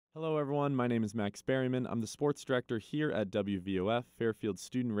Hello, everyone. My name is Max Berryman. I'm the sports director here at WVOF, Fairfield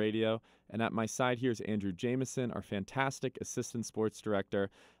Student Radio. And at my side here is Andrew Jameson, our fantastic assistant sports director.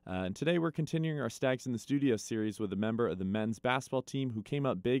 And today we're continuing our Stags in the Studio series with a member of the men's basketball team who came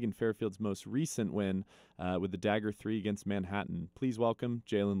up big in Fairfield's most recent win with the Dagger 3 against Manhattan. Please welcome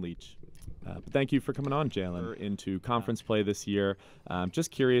Jalen Leach. Thank you for coming on, Jalen. We're into conference play this year.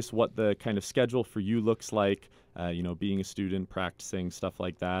 Just curious what the kind of schedule for you looks like. Being a student, practicing, stuff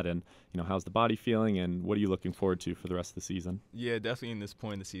like that, and, how's the body feeling, and what are you looking forward to for the rest of the season? Yeah, definitely in this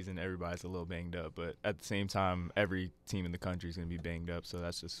point in the season, everybody's a little banged up, but at the same time, every team in the country is going to be banged up, so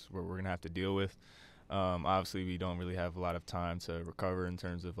that's just what we're going to have to deal with. Obviously, we don't really have a lot of time to recover in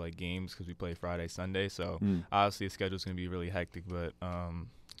terms of, games because we play Friday, Sunday, so obviously the schedule's going to be really hectic, but,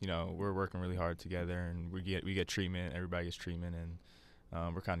 we're working really hard together, and we get treatment, everybody gets treatment,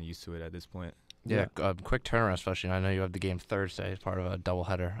 and we're kind of used to it at this point. Yeah, quick turnaround, especially. I know you have the game Thursday as part of a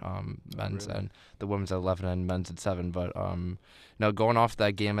doubleheader, men's really? and the women's at 11 and men's at 7. But going off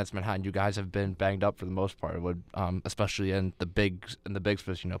that game against Manhattan, you guys have been banged up for the most part. Especially in the bigs,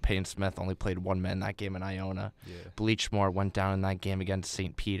 because Payne Smith only played one man in that game in Iona. Yeah. Bleachmore went down in that game against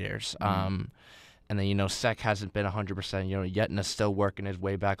St. Peter's. And then, Sec hasn't been 100%, yet and is still working his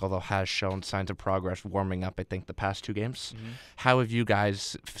way back, although has shown signs of progress warming up, I think, the past two games. Mm-hmm. How have you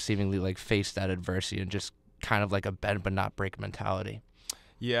guys seemingly, faced that adversity and just kind of like a bend but not break mentality?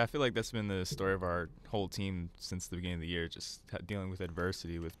 Yeah, I feel like that's been the story of our whole team since the beginning of the year, just dealing with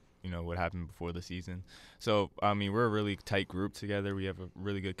adversity with, what happened before the season. So, we're a really tight group together. We have a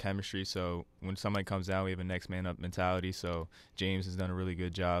really good chemistry. So when somebody comes down, we have a next man up mentality. So James has done a really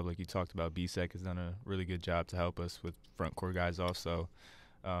good job. Like you talked about, BSEC has done a really good job to help us with front court guys also.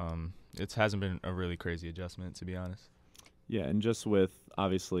 It hasn't been a really crazy adjustment, to be honest. Yeah, and just with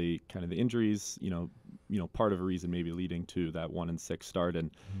obviously kind of the injuries, part of a reason maybe leading to that 1-6 start, and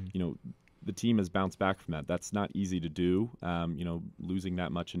the team has bounced back from that. That's not easy to do, losing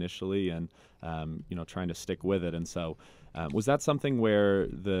that much initially and, trying to stick with it. And so was that something where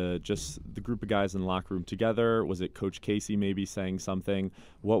the group of guys in the locker room together, was it Coach Casey maybe saying something?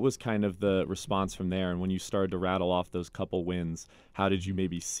 What was kind of the response from there? And when you started to rattle off those couple wins, how did you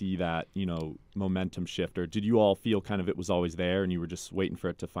maybe see that, momentum shift? Or did you all feel kind of it was always there and you were just waiting for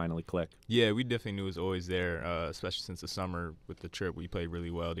it to finally click? Yeah, we definitely knew it was always there, especially since the summer with the trip. We played really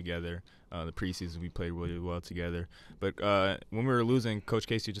well together. The preseason, we played really well together. But when we were losing, Coach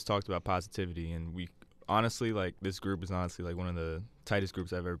Casey just talked about positivity, and we honestly, this group is honestly one of the tightest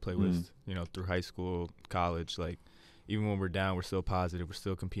groups I've ever played with, through high school, college. Even when we're down, we're still positive. We're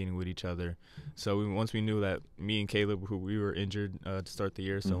still competing with each other. So once we knew that me and Caleb, who we were injured to start the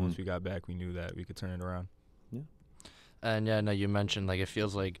year, so once we got back, we knew that we could turn it around. Yeah. And yeah, no, you mentioned it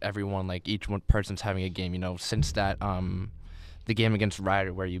feels like everyone, each one person's having a game. Since that the game against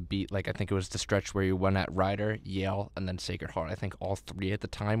Rider where you beat, I think it was the stretch where you won at Rider, Yale, and then Sacred Heart. I think all three at the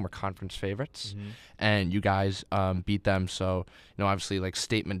time were conference favorites, and you guys beat them. So, obviously,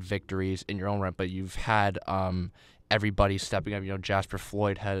 statement victories in your own right, but you've had everybody stepping up. Jasper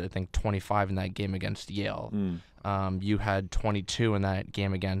Floyd had, I think, 25 in that game against Yale. You had 22 in that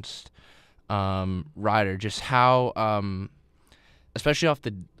game against Rider. Just how, especially off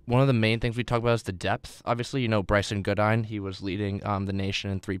one of the main things we talk about is the depth. Obviously, Bryson Goodine, he was leading the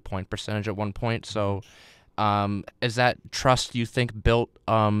nation in three-point percentage at one point. So is that trust, you think, built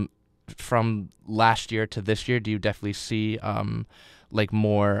from last year to this year? Do you definitely see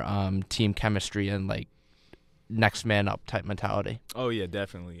more team chemistry and next man up type mentality? Oh, yeah,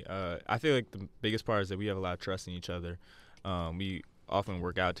 definitely. I feel like the biggest part is that we have a lot of trust in each other. We often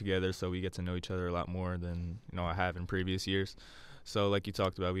work out together, so we get to know each other a lot more than I have in previous years. So like you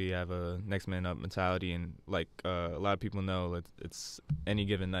talked about, we have a next man up mentality, and a lot of people know it's any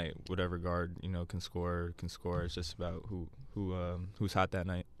given night, whatever guard can score. It's just about who's hot that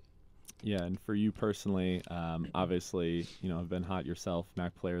night. Yeah, and for you personally, obviously, have been hot yourself,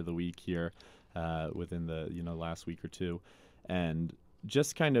 MAC Player of the Week here within the last week or two, and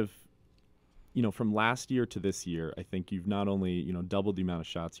just kind of from last year to this year, I think you've not only doubled the amount of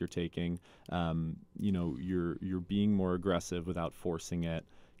shots you're taking, you're being more aggressive without forcing it,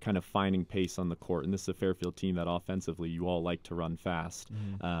 kind of finding pace on the court. And this is a Fairfield team that offensively you all like to run fast.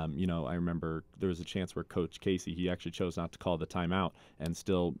 I remember there was a chance where Coach Casey, he actually chose not to call the timeout, and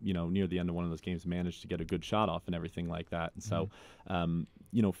still near the end of one of those games managed to get a good shot off and everything like that. And so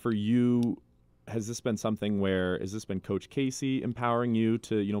for you, has this been Coach Casey empowering you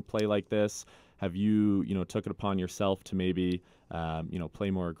to play like this? Have you took it upon yourself to maybe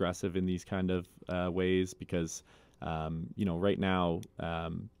play more aggressive in these kind of ways? Because Right now,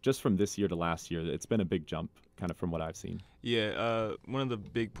 just from this year to last year, it's been a big jump, kind of from what I've seen. Yeah, one of the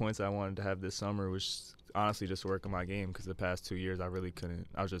big points I wanted to have this summer was honestly just work on my game, because the past 2 years I really couldn't.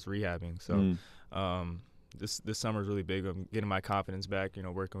 I was just rehabbing. So this summer is really big. I'm getting my confidence back,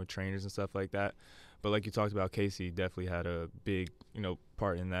 working with trainers and stuff like that. But like you talked about, Casey definitely had a big,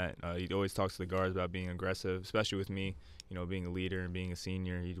 part in that. He always talks to the guards about being aggressive, especially with me, being a leader and being a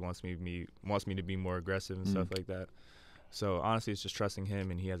senior. He wants me to be more aggressive and stuff like that. So honestly, it's just trusting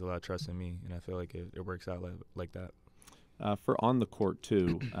him, and he has a lot of trust in me, and I feel like it works out like that. For on the court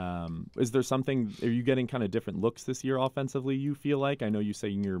too, is there something? Are you getting kind of different looks this year offensively? You feel like, I know you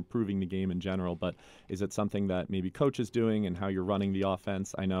saying you're improving the game in general, but is it something that maybe coach is doing and how you're running the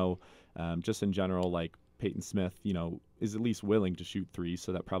offense? I know, just in general, like Peyton Smith, is at least willing to shoot threes,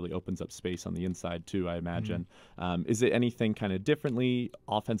 so that probably opens up space on the inside too, I imagine. Is it anything kind of differently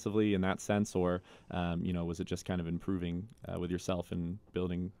offensively in that sense, or was it just kind of improving with yourself and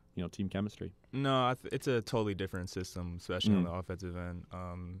building team chemistry? No, it's a totally different system, especially on the offensive end.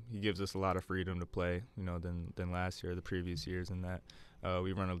 He gives us a lot of freedom to play, than last year, the previous years, in that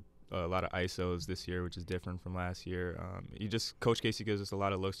we run a lot of ISOs this year, which is different from last year. Coach Casey gives us a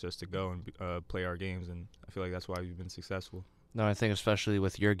lot of looks just to go and play our games, and I feel like that's why we've been successful. No, I think especially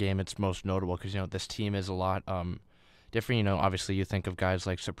with your game, it's most notable because this team is a lot different. Obviously you think of guys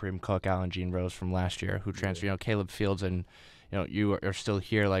like Supreme Cook, Allen Jean Rose from last year who transferred. Caleb Fields, and you are still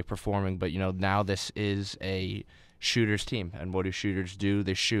here like performing, but now this is a shooters team, and what do shooters do?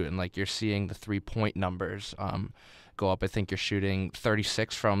 They shoot, and like you're seeing the 3-point numbers go up. I think you're shooting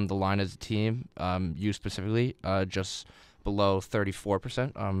 36 from the line as a team, you specifically, just below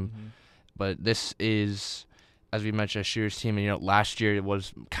 34%. But this is, as we mentioned, a shooters team, and last year it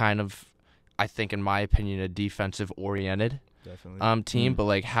was kind of, I think in my opinion, a defensive oriented team. But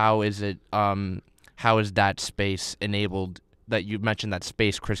like, how is that space enabled? That you mentioned, that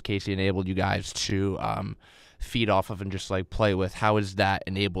space Chris Casey enabled you guys to feed off of and just like play with. How has that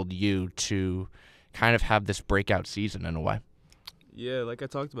enabled you to kind of have this breakout season in a way? Yeah, like I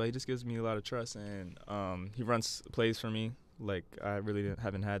talked about, he just gives me a lot of trust, and he runs plays for me. Like I really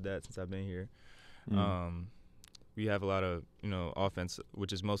haven't had that since I've been here. We have a lot of offense,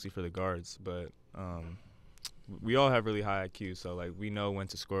 which is mostly for the guards, but we all have really high IQ, so like we know when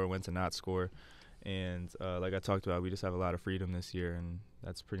to score, when to not score. And like I talked about, we just have a lot of freedom this year, and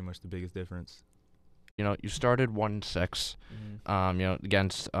that's pretty much the biggest difference. You started 1-6,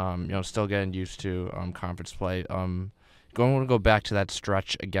 against, still getting used to conference play. Want to go back to that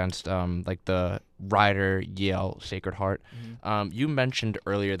stretch against like the Rider, Yale, Sacred Heart. You mentioned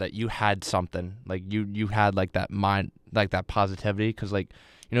earlier that you had something, like you had like that mind, like that positivity, because like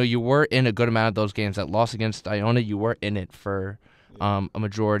you were in a good amount of those games. That loss against Iona, you were in it for a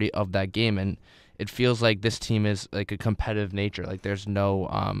majority of that game, and it feels like this team is like a competitive nature. Like there's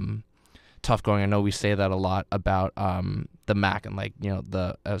no tough going. I know we say that a lot about the MAC, and like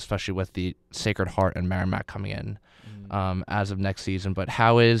especially with the Sacred Heart and Merrimack coming in as of next season. But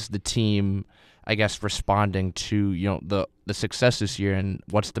how is the team, I guess, responding to the success this year, and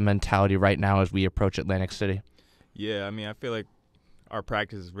what's the mentality right now as we approach Atlantic City? Yeah, I mean, I feel like our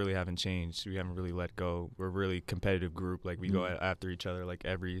practices really haven't changed. We haven't really let go. We're a really competitive group. Like we go after each other like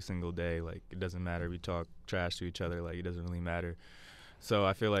every single day. Like it doesn't matter. We talk trash to each other. Like it doesn't really matter. So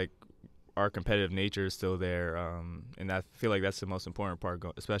I feel like our competitive nature is still there, and I feel like that's the most important part,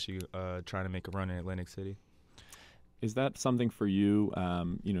 especially trying to make a run in Atlantic City. Is that something for you,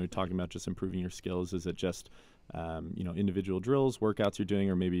 talking about just improving your skills? Is it just, individual drills, workouts you're doing,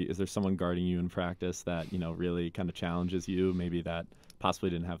 or maybe is there someone guarding you in practice that, really kind of challenges you, maybe that possibly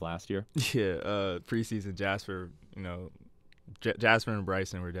didn't have last year? Yeah, preseason Jasper, Jasper and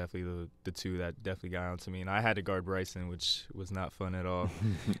Bryson were definitely the two that definitely got onto me. And I had to guard Bryson, which was not fun at all.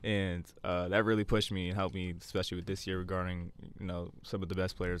 And that really pushed me and helped me, especially with this year regarding, some of the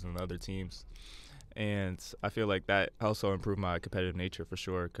best players on the other teams. And I feel like that also improved my competitive nature for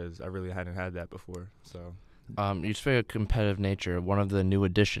sure, because I really hadn't had that before. So you speak of competitive nature. One of the new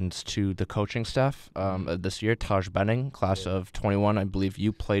additions to the coaching staff this year, Taj Benning, class of 21. I believe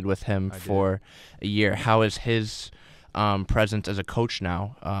you played with him for a year. How is his presence as a coach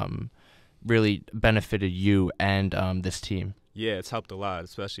now really benefited you and this team? Yeah, it's helped a lot,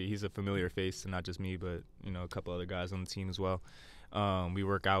 especially he's a familiar face to not just me, but, a couple other guys on the team as well. We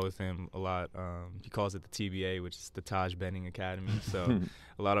work out with him a lot. He calls it the TBA, which is the Taj Benning Academy. So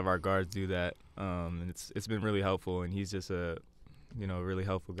a lot of our guards do that, and it's been really helpful. And he's just a really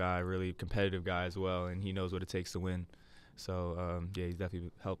helpful guy, really competitive guy as well, and he knows what it takes to win. So he's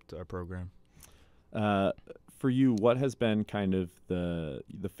definitely helped our program. For you, what has been kind of the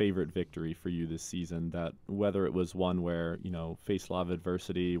favorite victory for you this season? That whether it was one where faced a lot of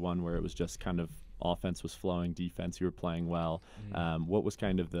adversity, one where it was just kind of offense was flowing, defense you were playing well. What was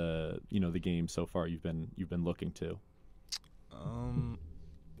kind of the the game so far you've been looking to?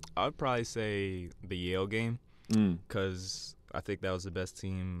 I'd probably say the Yale game because I think that was the best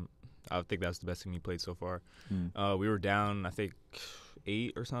team. I think that's the best team we played so far. We were down, I think,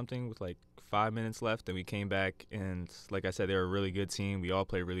 8 or something with like 5 minutes left, and we came back. And like I said, they were a really good team. We all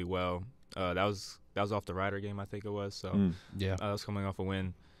played really well. That was off the Rider game, I think it was. So Yeah, I was coming off a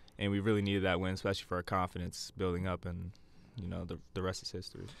win, and we really needed that win, especially for our confidence building up. And the rest is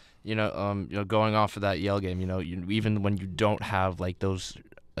history. Going off of that Yale game, even when you don't have like those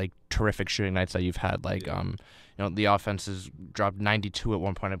like terrific shooting nights that you've had, like the offense has dropped 92 at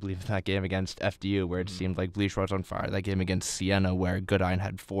one point, I believe, in that game against FDU, where it seemed like Bleach was on fire. That game against Siena, where Goodine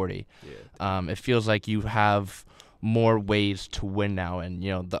had 40. It feels like you have more ways to win now, and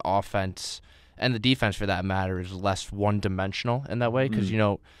the offense and the defense, for that matter, is less one-dimensional in that way. Because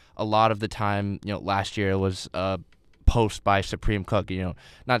a lot of the time, last year it was post by Supreme Cook.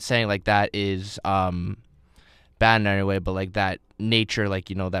 Not saying like that is bad in any way, but like that nature, like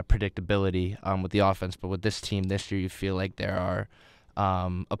that predictability with the offense. But with this team this year, you feel like there are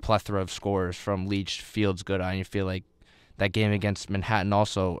a plethora of scorers from Leach, Fields, Goodine. You feel like that game against Manhattan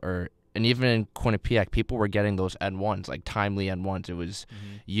also, and even in Quinnipiac, people were getting those N1s, like timely N1s. It was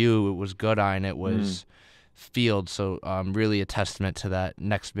it was Goodine, it was Fields. So really a testament to that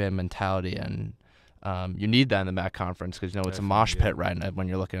next man mentality, and you need that in the MAC conference because it's a mosh pit right now when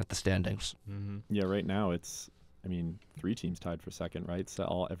you're looking at the standings. Yeah, right now it's 3 teams tied for second, right?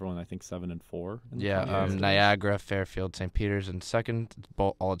 So everyone, I think, 7 and 4. Niagara, Fairfield, St. Peter's in second,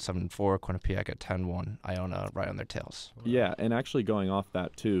 all at 7 and 4. Quinnipiac at 10-1. Iona right on their tails. Yeah, and actually going off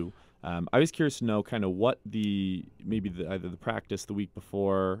that too, I was curious to know kind of what either the practice the week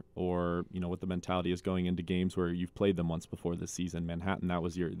before or what the mentality is going into games where you've played them once before this season. Manhattan, that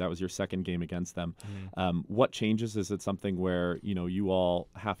was your second game against them. What changes? Is it something where you all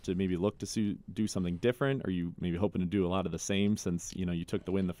have to maybe look to do something different? Are you maybe hoping to do a lot of the same since you took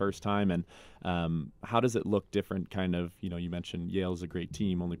the win the first time? And how does it look different? Kind of you mentioned Yale's a great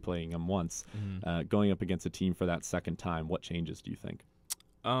team, only playing them once. Going up against a team for that second time, what changes do you think?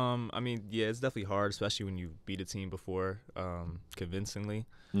 It's definitely hard, especially when you beat a team before convincingly.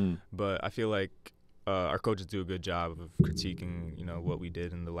 But I feel like our coaches do a good job of critiquing, what we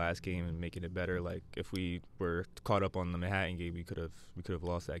did in the last game and making it better. Like if we were caught up on the Manhattan game, we could have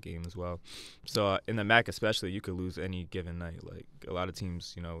lost that game as well. So in the MAC especially, you could lose any given night. Like a lot of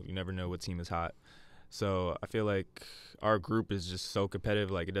teams, you never know what team is hot. So I feel like our group is just so competitive.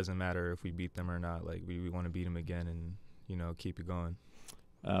 Like it doesn't matter if we beat them or not. Like we want to beat them again and keep it going.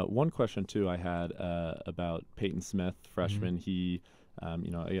 One question too I had about Peyton Smith, freshman. He,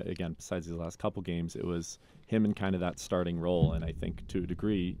 again, besides these last couple games, it was him in kind of that starting role, and I think to a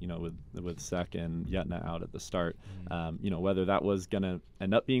degree, with Sek and Yetna out at the start, whether that was gonna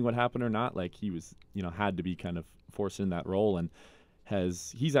end up being what happened or not, like he was, had to be kind of forced in that role, and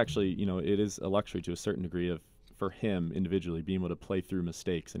he's actually, it is a luxury to a certain degree for him individually being able to play through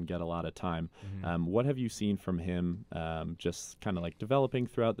mistakes and get a lot of time. What have you seen from him just kind of like developing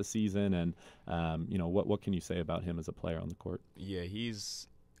throughout the season, and what can you say about him as a player on the court? Yeah,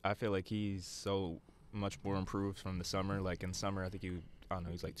 I feel like he's so much more improved from the summer. Like in summer, I think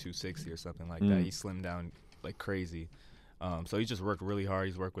he's like 260 or something like that. He slimmed down like crazy. So he just worked really hard.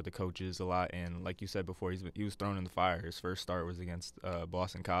 He's worked with the coaches a lot, and like you said before, he was thrown in the fire. His first start was against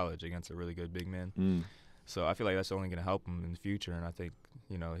Boston College against a really good big man. So I feel like that's only going to help him in the future, and I think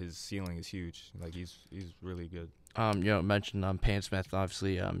his ceiling is huge. Like he's really good. Mentioned Payne Smith,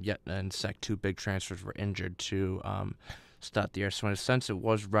 obviously. Yetna and Sek, 2 big transfers, were injured to start the year. So in a sense, it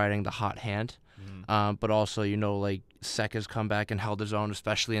was riding the hot hand. But also, like Sek has come back and held his own,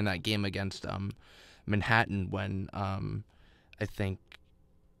 especially in that game against Manhattan when I think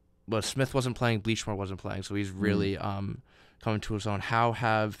Smith wasn't playing, Bleachmore wasn't playing, so he's really coming to his own. How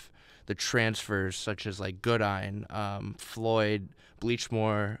have the transfers such as like Goodine, Floyd,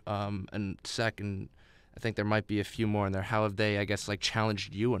 Bleachmore, and Sek, and I think there might be a few more in there. How have they, I guess, like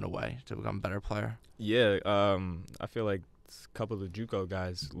challenged you in a way to become a better player? Yeah, I feel like a couple of the JUCO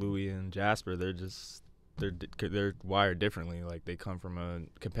guys, Louis and Jasper, they're wired differently. Like they come from a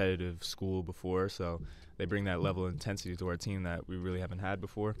competitive school before, so they bring that level of intensity to our team that we really haven't had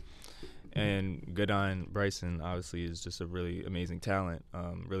before. And Goodine Bryson obviously is just a really amazing talent,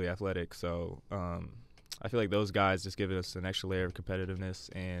 really athletic. So I feel like those guys just give us an extra layer of competitiveness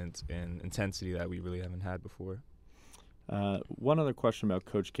and intensity that we really haven't had before. One other question about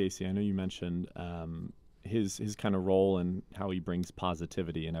Coach Casey. I know you mentioned his kind of role and how he brings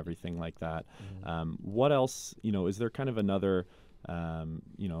positivity and everything like that. What else, is there kind of another,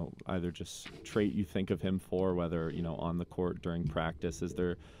 either just trait you think of him for, whether, on the court during practice? Is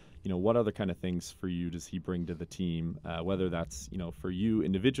there, what other kind of things for you does he bring to the team, whether that's, for you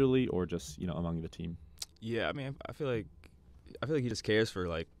individually or just, among the team? Yeah, I mean, I feel like he just cares for,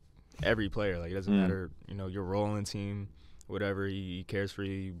 like, every player. Like, it doesn't matter, your role in the team, whatever. He cares for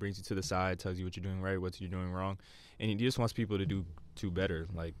you. He brings you to the side, tells you what you're doing right, what you're doing wrong. And he just wants people to do better.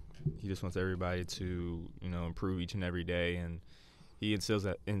 Like, he just wants everybody to, improve each and every day. And he instills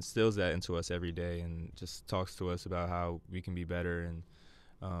that into us every day and just talks to us about how we can be better and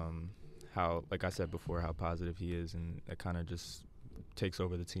how, like I said before, how positive he is. And that kind of just takes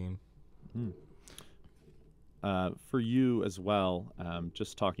over the team. For you as well,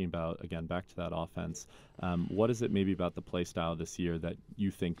 just talking about, again, back to that offense, what is it maybe about the play style this year that you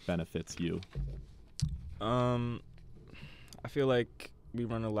think benefits you? I feel like we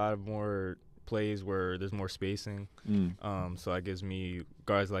run a lot of more plays where there's more spacing. So that gives me,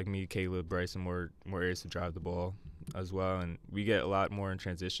 guys like me, Caleb, Bryson, more areas to drive the ball as well. And we get a lot more in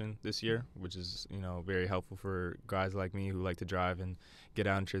transition this year, which is, very helpful for guys like me who like to drive and get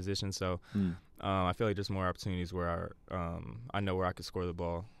out in transition. So I feel like there's more opportunities where I know where I could score the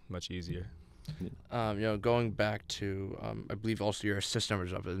ball much easier. Going back to, I believe also your assist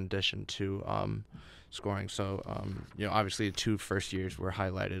numbers up in addition to scoring. So, obviously the 2 first years were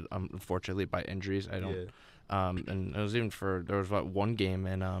highlighted, unfortunately, by injuries. And it was even there was one game,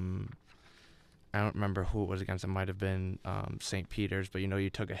 and I don't remember who it was against. It might have been St. Peter's, but, you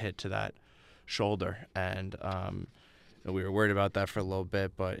took a hit to that shoulder, and we were worried about that for a little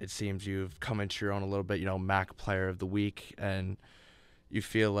bit, but it seems you've come into your own a little bit, MAC Player of the Week, and you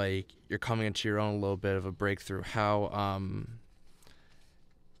feel like you're coming into your own a little bit of a breakthrough. How,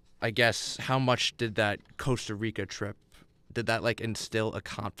 I guess, how much did that Costa Rica trip, did that, instill a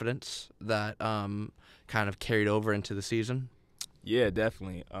confidence that kind of carried over into the season? Yeah,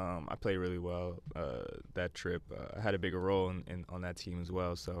 definitely. I played really well that trip. I had a bigger role on that team as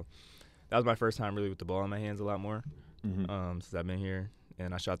well, so that was my first time really with the ball in my hands a lot more. Since I've been here,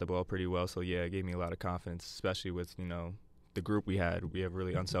 and I shot the ball pretty well. So, yeah, it gave me a lot of confidence, especially with, the group we had. We have a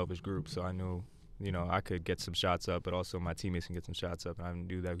really unselfish group, so I knew, I could get some shots up, but also my teammates can get some shots up, and I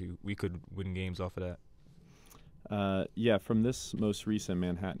knew that we could win games off of that. From this most recent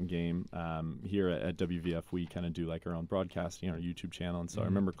Manhattan game here at WVF, we kind of do like our own broadcasting on our YouTube channel, and so I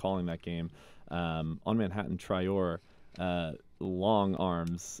remember calling that game on Manhattan. Traore, long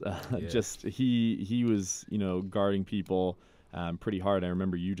arms, just he was guarding people pretty hard. I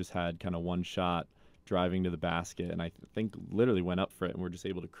remember you just had kind of one shot driving to the basket, and I think literally went up for it and were just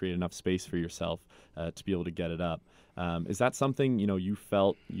able to create enough space for yourself to be able to get it up. Is that something you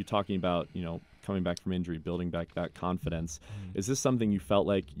felt, you talking about coming back from injury, building back that confidence? Is this something you felt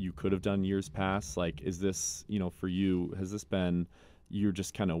like you could have done years past? Like, is this for you, has this been you're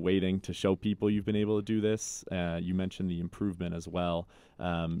just kind of waiting to show people you've been able to do this? You mentioned the improvement as well.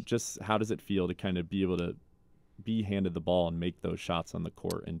 Just how does it feel to kind of be able to be handed the ball and make those shots on the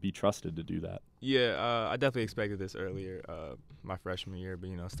court and be trusted to do that? Yeah, I definitely expected this earlier, my freshman year,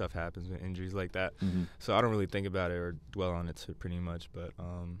 but, stuff happens with injuries like that. So I don't really think about it or dwell on it pretty much. But,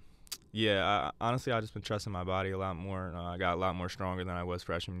 honestly, I've just been trusting my body a lot more. I got a lot more stronger than I was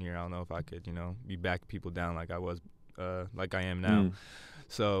freshman year. I don't know if I could, be backing people down like I am now.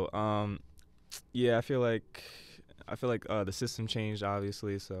 So, I feel like the system changed,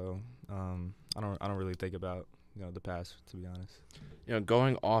 obviously. So I don't really think about the past, to be honest.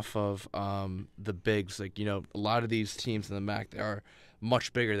 Going off of the bigs, a lot of these teams in the MAC, they are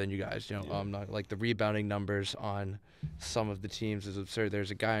much bigger than you guys. Not like the rebounding numbers on some of the teams is absurd. There's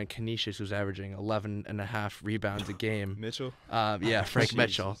a guy in Canisius who's averaging 11.5 rebounds a game. Mitchell? Frank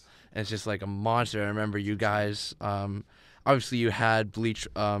Mitchell. And it's just like a monster. I remember you guys, obviously you had Bleach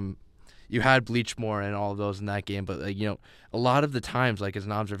more and all of those in that game, but a lot of the times, as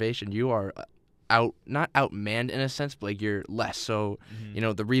an observation, you are not outmanned in a sense, but you're less. So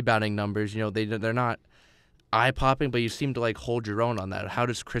the rebounding numbers, they're not eye popping, but you seem to hold your own on that. How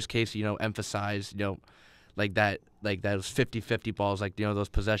does Chris Casey emphasize those 50-50 balls, those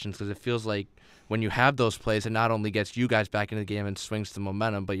possessions? Because it feels like when you have those plays, it not only gets you guys back into the game and swings the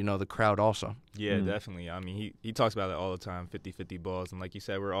momentum, but the crowd also. Yeah, definitely. I mean, he talks about it all the time, 50-50 balls, and like you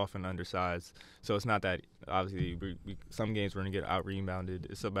said, we're often undersized, so it's not that obviously some games we're gonna get out rebounded.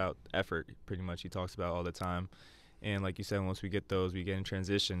 It's about effort, pretty much. He talks about all the time, and like you said, once we get those, we get in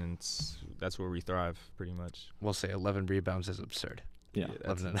transition, and that's where we thrive, pretty much. We'll say 11 rebounds is absurd. Yeah,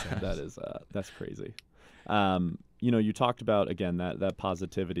 that's crazy. you talked about, again, that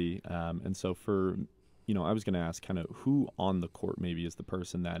positivity. And so I was going to ask kind of who on the court maybe is the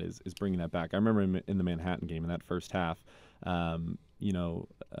person that is bringing that back. I remember in the Manhattan game in that first half,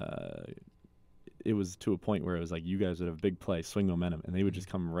 it was to a point where it was like you guys would have big play, swing momentum, and they would just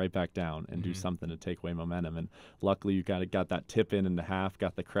come right back down and do something to take away momentum. And luckily you got that tip in the half,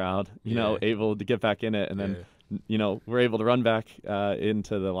 got the crowd, able to get back in it, and then we're able to run back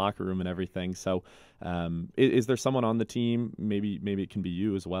into the locker room and everything. So is there someone on the team, maybe it can be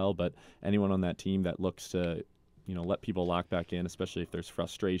you as well, but anyone on that team that looks to let people lock back in, especially if there's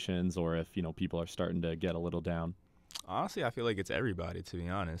frustrations or if people are starting to get a little down? Honestly, I feel like it's everybody, to be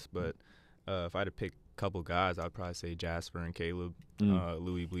honest, but if I had to pick a couple guys, I'd probably say Jasper and Caleb,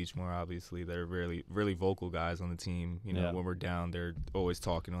 Louis Bleachmore, obviously. They're really, really vocal guys on the team. When we're down, they're always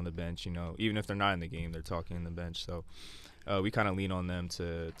talking on the bench. Even if they're not in the game, they're talking on the bench. So we kind of lean on them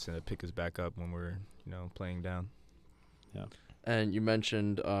to pick us back up when we're playing down. Yeah. And you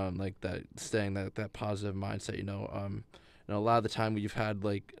mentioned like that, staying that positive mindset. A lot of the time we've had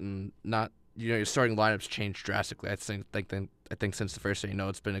your starting lineups changed drastically. I think since the first day,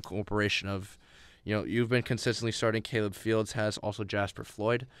 it's been a corporation of, you've been consistently starting. Caleb Fields has, also Jasper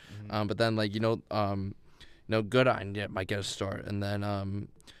Floyd, but then Goodine might get a start, and then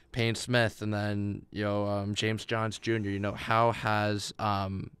Payne Smith, and then James Johns Jr. How has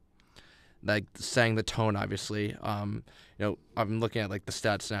setting the tone, obviously. I'm looking at the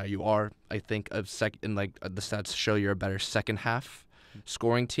stats now. You are, I think, the stats show you're a better second half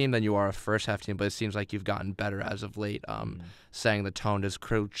scoring team than you are a first half team, but it seems like you've gotten better as of late. Setting the tone. Does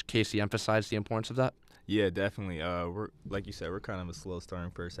Coach Casey emphasize the importance of that? Yeah, definitely. We're, like you said, we're kind of a slow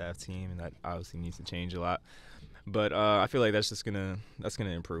starting first half team, and that obviously needs to change a lot. But I feel like that's gonna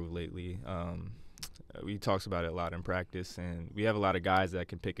improve lately. We talked about it a lot in practice, and we have a lot of guys that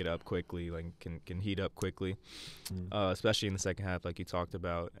can pick it up quickly, can heat up quickly, especially in the second half, like you talked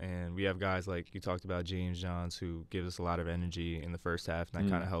about. And we have guys like you talked about, James Johns, who gives us a lot of energy in the first half, and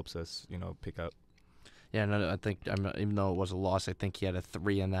that kind of helps us, pick up. Yeah, no, I think even though it was a loss, I think he had a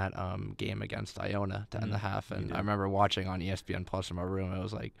 3 in that game against Iona to end the half. And I remember watching on ESPN Plus in my room. It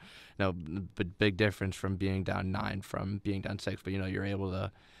was like, big difference from being down 9 from being down 6. But you're able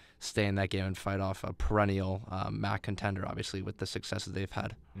to stay in that game and fight off a perennial MAC contender, obviously, with the successes they've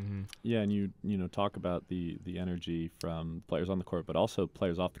had. Yeah, and you talk about the energy from players on the court, but also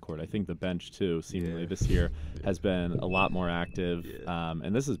players off the court. I think the bench too, seemingly this year, has been a lot more active.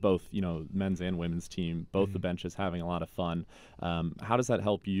 And this is both men's and women's team. Both the benches having a lot of fun. How does that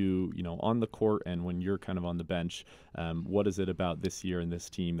help you on the court, and when you're kind of on the bench? What is it about this year and this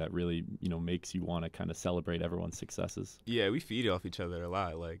team that really makes you want to kind of celebrate everyone's successes? Yeah, we feed off each other a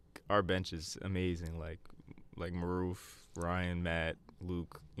lot. Our bench is amazing. Like Maroof, Ryan, Matt,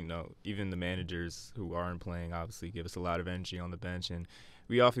 Luke, even the managers who aren't playing obviously give us a lot of energy on the bench, and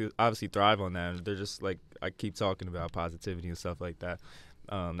we obviously thrive on that. They're just I keep talking about positivity and stuff like that.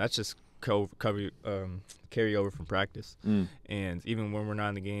 That's just carry over from practice. And even when we're not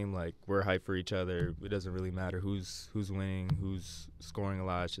in the game, we're hyped for each other. It doesn't really matter who's winning, who's scoring a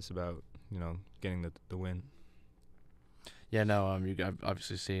lot. It's just about getting the win. Yeah, no, you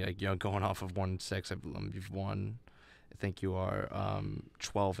obviously see, going off of 1-6, you've won, I think you are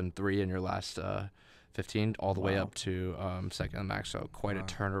 12-3 in your last 15, all the way up to second in the MAC, so quite a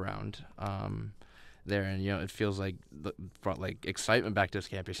turnaround there. And, it feels like brought excitement back to this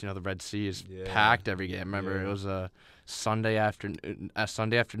campus. The Red Sea is packed every game. I remember it was a Sunday afternoon,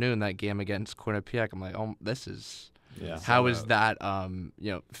 that game against Quinnipiac. I'm like, oh, this is... Yeah. How is that,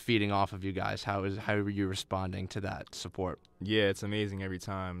 feeding off of you guys? How are you responding to that support? Yeah, it's amazing every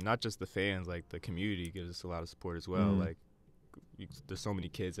time. Not just the fans, the community gives us a lot of support as well. There's so many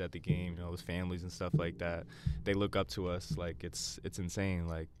kids at the game, with families and stuff like that. They look up to us. It's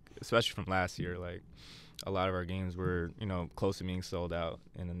insane. Especially from last year, a lot of our games were, close to being sold out,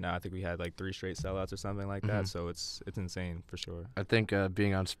 and now I think we had 3 straight sellouts or something like that. So it's insane for sure. I think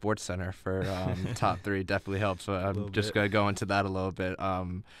being on SportsCenter for top 3 definitely helps. So I'm just gonna go into that a little bit.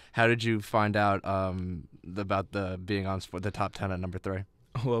 How did you find out about the being on the top 10 at number 3?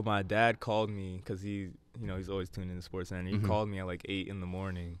 Well, my dad called me because he's always tuned into SportsCenter. He called me at 8 in the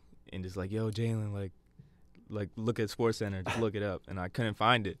morning and just yo, Jalen, look at SportsCenter, just look it up. And I couldn't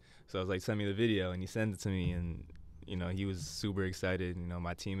find it. So I was send me the video, and he sent it to me, and, he was super excited.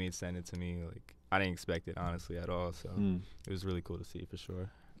 My teammates sent it to me. I didn't expect it, honestly, at all. So it was really cool to see, for sure.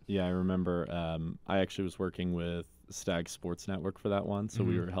 Yeah, I remember I actually was working with Stag Sports Network for that one. So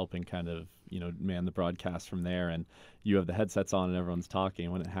we were helping kind of, man the broadcast from there. And you have the headsets on and everyone's talking.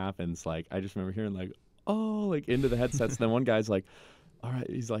 And when it happens, I just remember hearing, into the headsets. And then one guy's all right,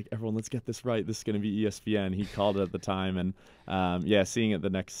 he's like, everyone, let's get this right. This is going to be ESPN. He called it at the time, and seeing it the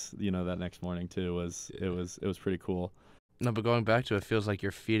next, that next morning too was pretty cool. No, but going back to it, it feels like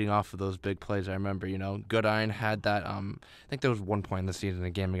you're feeding off of those big plays. I remember, Goodine had that. I think there was one point in the season,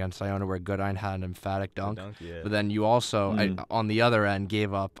 a game against Iona, where Goodine had an emphatic dunk. Yeah. But then you also, on the other end,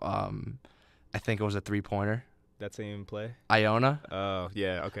 gave up. I think it was a 3-pointer. That same play? Iona. Oh,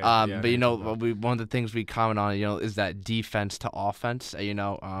 yeah, okay. But one of the things we comment on, is that defense to offense.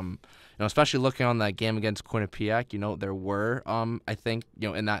 Especially looking on that game against Quinnipiac, there were, I think,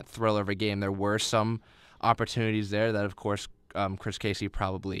 in that thriller of a game, there were some opportunities there that, of course, Chris Casey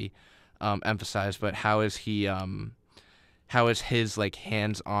probably emphasized. But how is his like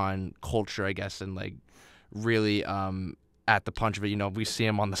hands-on culture, I guess, and like really at the punch of it? We see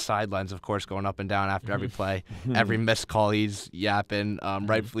him on the sidelines, of course, going up and down after every play, every missed call he's yapping,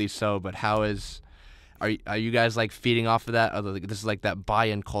 rightfully so. But are you guys like feeding off of that? This is like that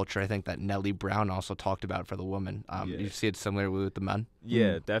buy-in culture, I think, that Nellie Brown also talked about for the women. You see it similarly with the men?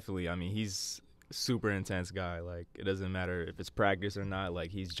 Yeah, definitely. I mean, he's super intense guy. Like, it doesn't matter if it's practice or not. Like,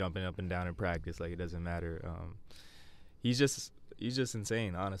 he's jumping up and down in practice. Like, it doesn't matter. He's just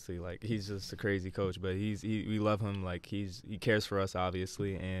insane, honestly. Like, he's just a crazy coach, but we love him. Like, he cares for us,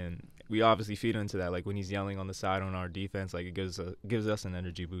 obviously, and we obviously feed into that. Like, when he's yelling on the side on our defense, like, it gives us an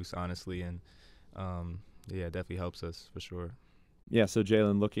energy boost, honestly, and it definitely helps us for sure. Yeah, so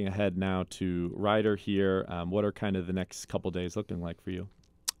Jalen, looking ahead now to Ryder here, what are kind of the next couple days looking like for you?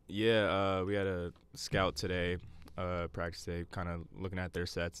 Yeah, we had a scout today, practice day, kind of looking at their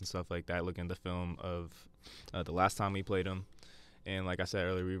sets and stuff like that, looking at the film of the last time we played them. And like I said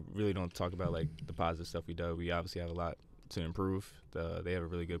earlier, we really don't talk about like the positive stuff we do. We obviously have a lot to improve. They have a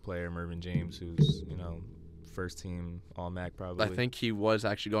really good player, Mervyn James, who's first team All-MAC probably. I think he was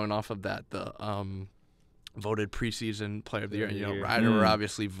actually going off of that the voted preseason player of the year. Ryder were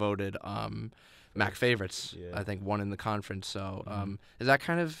obviously voted MAC favorites. Yeah. I think one in the conference. So is that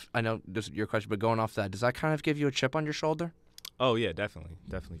kind of, I know this is your question, but going off that, does that kind of give you a chip on your shoulder? Oh yeah, definitely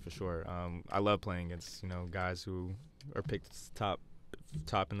for sure. I love playing against guys who are picked top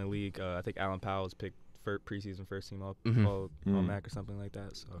in the league. I think Alan Powell was picked for preseason first team all MAC or something like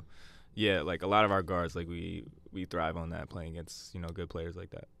that. So yeah, like a lot of our guards, like we thrive on that, playing against good players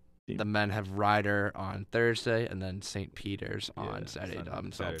like that. The men have Ryder on Thursday and then St. Peter's on Saturday.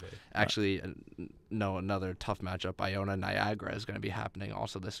 Saturday. Actually, another tough matchup. Iona Niagara is going to be happening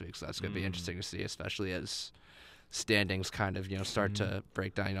also this week, so that's going to be interesting to see, especially as standings kind of start to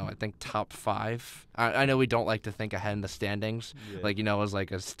break down. I think top 5. I know we don't like to think ahead in the standings, as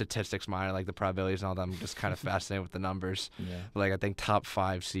like a statistics minor, like the probabilities and all that. I'm just kind of fascinated with the numbers. Yeah. But, I think top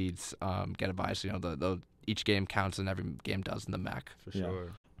 5 seeds get a bye. So each game counts and every game does in the MAC. For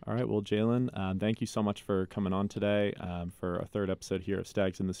sure. All right, well, Jalen, thank you so much for coming on today for our 3rd episode here of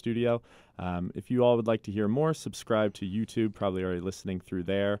Stags in the Studio. If you all would like to hear more, subscribe to YouTube, probably already listening through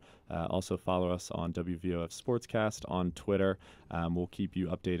there. Also follow us on WVOF Sportscast on Twitter. We'll keep you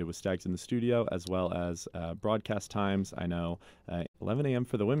updated with Stags in the Studio, as well as broadcast times. I know 11 a.m.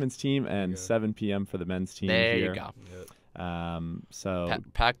 for the women's team and 7 p.m. for the men's team there here. You go. Yep. So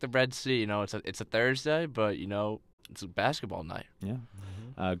pack the Red Sea. It's a Thursday, but it's a basketball night. Yeah.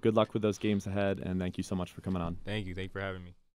 Good luck with those games ahead, and thank you so much for coming on. Thank you for having me.